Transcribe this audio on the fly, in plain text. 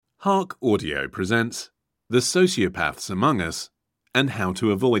Hark Audio presents The Sociopaths Among Us and How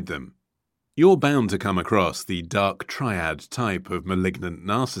to Avoid Them. You're bound to come across the dark triad type of malignant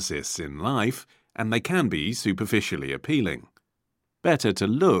narcissists in life, and they can be superficially appealing. Better to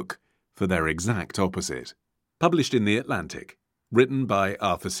look for their exact opposite. Published in The Atlantic. Written by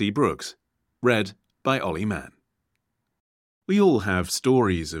Arthur C. Brooks. Read by Ollie Mann. We all have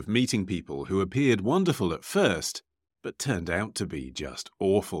stories of meeting people who appeared wonderful at first, but turned out to be just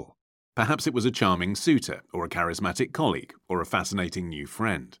awful. Perhaps it was a charming suitor, or a charismatic colleague, or a fascinating new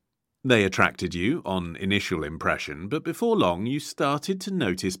friend. They attracted you on initial impression, but before long you started to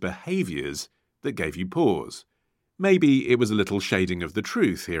notice behaviours that gave you pause. Maybe it was a little shading of the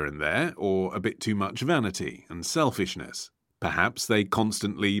truth here and there, or a bit too much vanity and selfishness. Perhaps they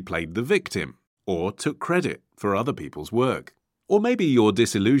constantly played the victim, or took credit for other people's work. Or maybe your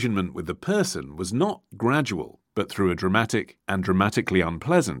disillusionment with the person was not gradual, but through a dramatic and dramatically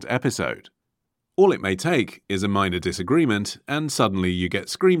unpleasant episode. All it may take is a minor disagreement, and suddenly you get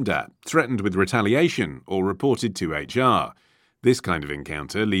screamed at, threatened with retaliation, or reported to HR. This kind of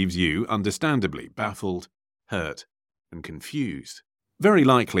encounter leaves you understandably baffled, hurt, and confused. Very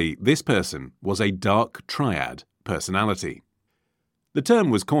likely, this person was a dark triad personality. The term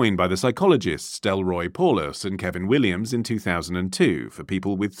was coined by the psychologists Delroy Paulus and Kevin Williams in 2002 for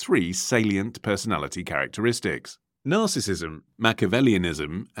people with three salient personality characteristics: narcissism,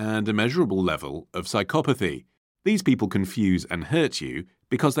 Machiavellianism, and a measurable level of psychopathy. These people confuse and hurt you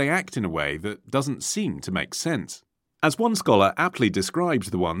because they act in a way that doesn't seem to make sense. As one scholar aptly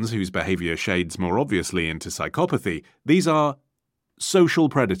described the ones whose behavior shades more obviously into psychopathy, these are social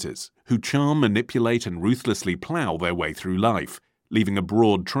predators who charm, manipulate, and ruthlessly plow their way through life, leaving a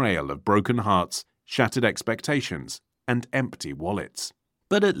broad trail of broken hearts, shattered expectations, and empty wallets.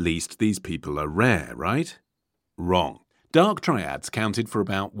 But at least these people are rare, right? Wrong. Dark triads counted for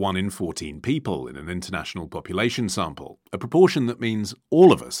about 1 in 14 people in an international population sample, a proportion that means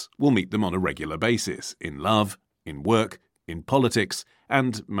all of us will meet them on a regular basis, in love, in work, in politics,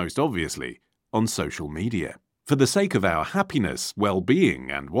 and, most obviously, on social media. For the sake of our happiness,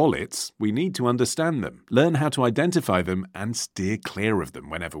 well-being, and wallets, we need to understand them, learn how to identify them, and steer clear of them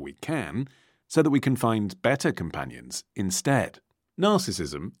whenever we can, so that we can find better companions instead.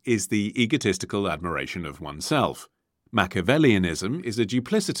 Narcissism is the egotistical admiration of oneself. Machiavellianism is a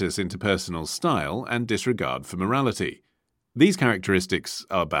duplicitous interpersonal style and disregard for morality. These characteristics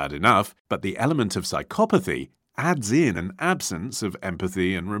are bad enough, but the element of psychopathy adds in an absence of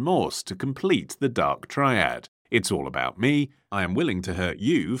empathy and remorse to complete the dark triad. It's all about me, I am willing to hurt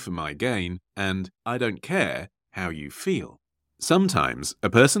you for my gain, and I don't care how you feel. Sometimes a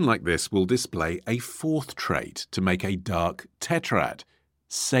person like this will display a fourth trait to make a dark tetrad: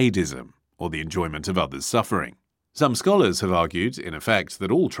 sadism, or the enjoyment of others' suffering. Some scholars have argued, in effect,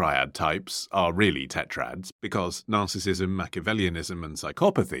 that all triad types are really tetrads, because narcissism, Machiavellianism, and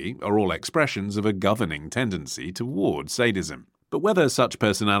psychopathy are all expressions of a governing tendency toward sadism. But whether such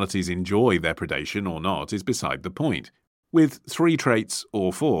personalities enjoy their predation or not is beside the point. With 3 traits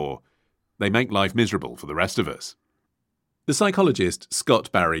or 4, they make life miserable for the rest of us. The psychologist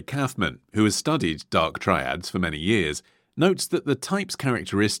Scott Barry Kaufman, who has studied dark triads for many years, notes that the type's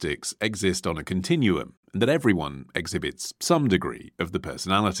characteristics exist on a continuum, and that everyone exhibits some degree of the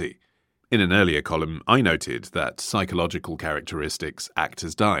personality. In an earlier column, I noted that psychological characteristics act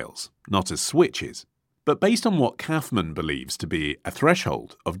as dials, not as switches. But based on what Kaufman believes to be a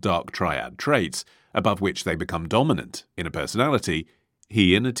threshold of dark triad traits, above which they become dominant in a personality,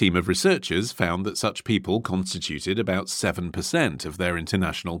 he and a team of researchers found that such people constituted about 7% of their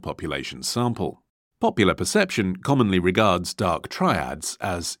international population sample. Popular perception commonly regards dark triads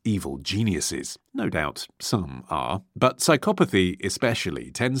as evil geniuses. No doubt some are, but psychopathy especially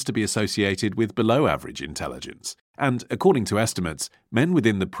tends to be associated with below-average intelligence, and according to estimates, men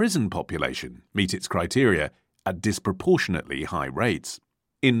within the prison population meet its criteria at disproportionately high rates.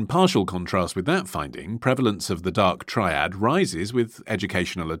 In partial contrast with that finding, prevalence of the dark triad rises with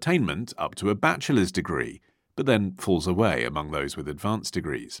educational attainment up to a bachelor's degree, but then falls away among those with advanced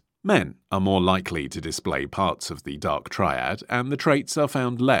degrees. Men are more likely to display parts of the dark triad, and the traits are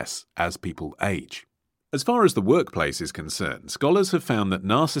found less as people age. As far as the workplace is concerned, scholars have found that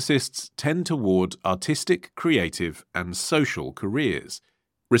narcissists tend toward artistic, creative, and social careers.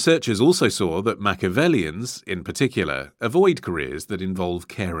 Researchers also saw that Machiavellians, in particular, avoid careers that involve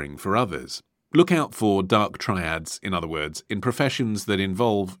caring for others. Look out for dark triads, in other words, in professions that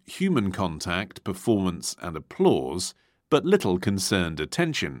involve human contact, performance, and applause, but little concerned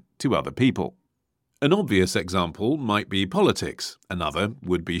attention to other people. An obvious example might be politics, another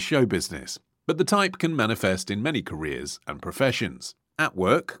would be show business. But the type can manifest in many careers and professions. At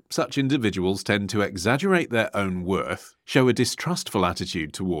work, such individuals tend to exaggerate their own worth, show a distrustful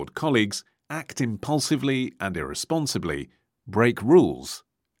attitude toward colleagues, act impulsively and irresponsibly, break rules,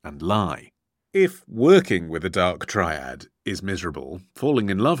 and lie. If working with a dark triad is miserable, falling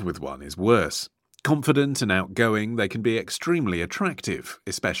in love with one is worse. Confident and outgoing, they can be extremely attractive,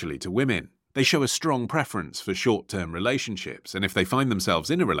 especially to women. They show a strong preference for short-term relationships, and if they find themselves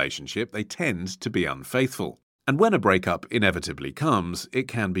in a relationship, they tend to be unfaithful. And when a breakup inevitably comes, it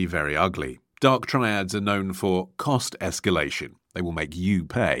can be very ugly. Dark triads are known for cost escalation. They will make you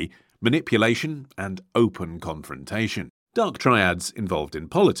pay, manipulation, and open confrontation. Dark triads involved in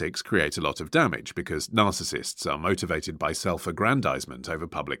politics create a lot of damage because narcissists are motivated by self-aggrandizement over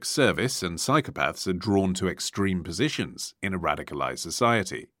public service, and psychopaths are drawn to extreme positions in a radicalized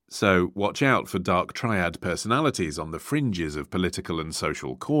society. So watch out for dark triad personalities on the fringes of political and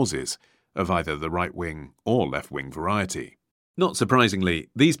social causes of either the right-wing or left-wing variety. Not surprisingly,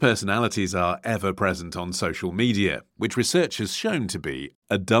 these personalities are ever present on social media, which research has shown to be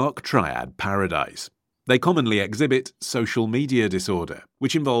a dark triad paradise. They commonly exhibit social media disorder,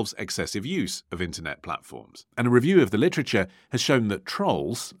 which involves excessive use of internet platforms. And a review of the literature has shown that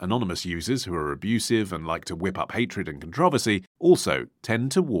trolls, anonymous users who are abusive and like to whip up hatred and controversy, also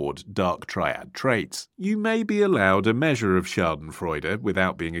tend toward dark triad traits. You may be allowed a measure of schadenfreude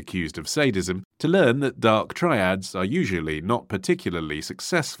without being accused of sadism to learn that dark triads are usually not particularly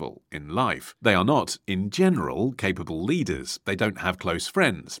successful in life. They are not, in general, capable leaders. They don't have close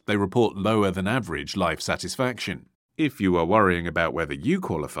friends. They report lower than average life satisfaction. If you are worrying about whether you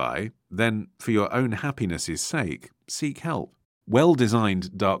qualify, then for your own happiness's sake, seek help.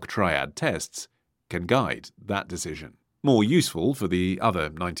 Well-designed dark triad tests can guide that decision. More useful for the other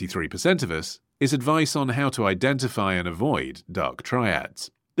 93% of us is advice on how to identify and avoid dark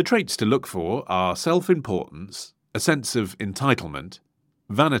triads. The traits to look for are self-importance, a sense of entitlement,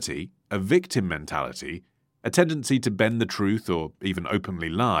 vanity, a victim mentality, a tendency to bend the truth or even openly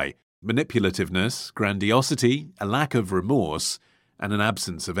lie, manipulativeness, grandiosity, a lack of remorse, and an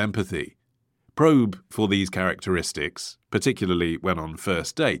absence of empathy. Probe for these characteristics, particularly when on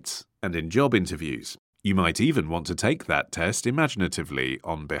first dates and in job interviews. You might even want to take that test imaginatively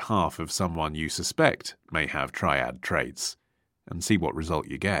on behalf of someone you suspect may have triad traits, and see what result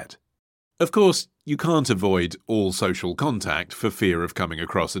you get. Of course, you can't avoid all social contact for fear of coming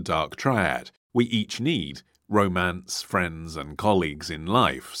across a dark triad. We each need romance, friends, and colleagues in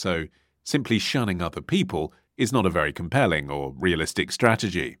life, so simply shunning other people is not a very compelling or realistic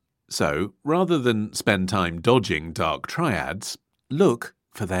strategy. So, rather than spend time dodging dark triads, look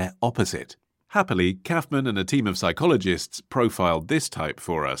for their opposite. Happily, Kaufman and a team of psychologists profiled this type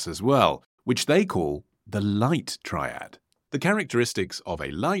for us as well, which they call the light triad. The characteristics of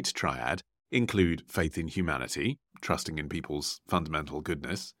a light triad include faith in humanity, trusting in people's fundamental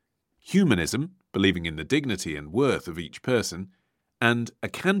goodness, humanism, believing in the dignity and worth of each person, and a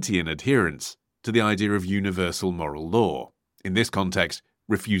Kantian adherence to the idea of universal moral law, in this context,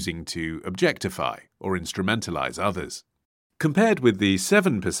 refusing to objectify or instrumentalize others. Compared with the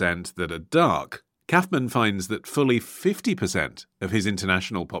 7% that are dark, Kaufman finds that fully 50% of his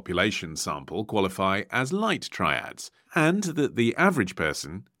international population sample qualify as light triads, and that the average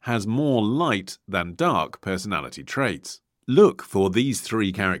person has more light than dark personality traits. Look for these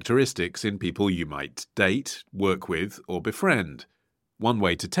three characteristics in people you might date, work with, or befriend. One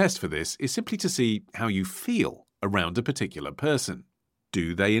way to test for this is simply to see how you feel around a particular person.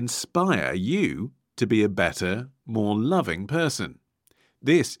 Do they inspire you to be a better, more loving person?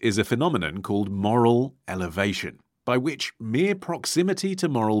 This is a phenomenon called moral elevation, by which mere proximity to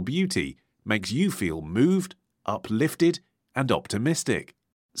moral beauty makes you feel moved, uplifted, and optimistic.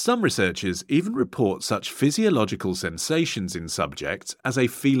 Some researchers even report such physiological sensations in subjects as a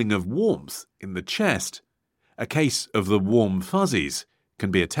feeling of warmth in the chest. A case of the warm fuzzies can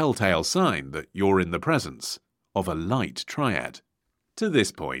be a telltale sign that you're in the presence of a light triad. To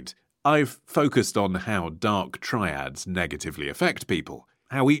this point, I've focused on how dark triads negatively affect people,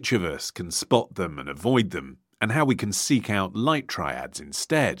 how each of us can spot them and avoid them, and how we can seek out light triads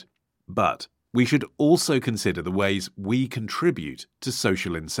instead. But we should also consider the ways we contribute to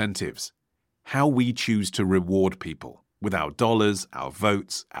social incentives, how we choose to reward people with our dollars, our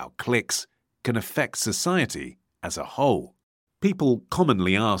votes, our clicks, can affect society as a whole. People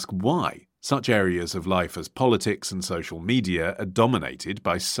commonly ask why such areas of life as politics and social media are dominated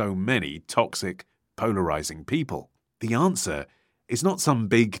by so many toxic, polarizing people. The answer is not some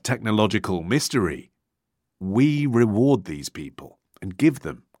big technological mystery. We reward these people and give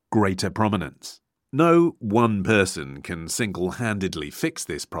them greater prominence. No one person can single-handedly fix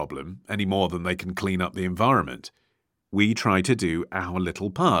this problem any more than they can clean up the environment. we try to do our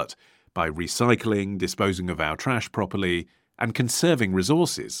little part by recycling, disposing of our trash properly, and conserving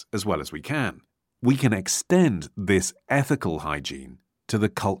resources as well as we can. We can extend this ethical hygiene to the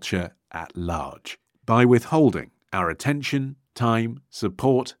culture at large by withholding our attention, time,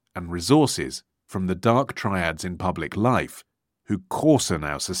 support, and resources from the dark triads in public life who coarsen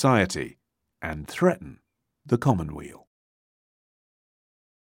our society and threaten the commonweal.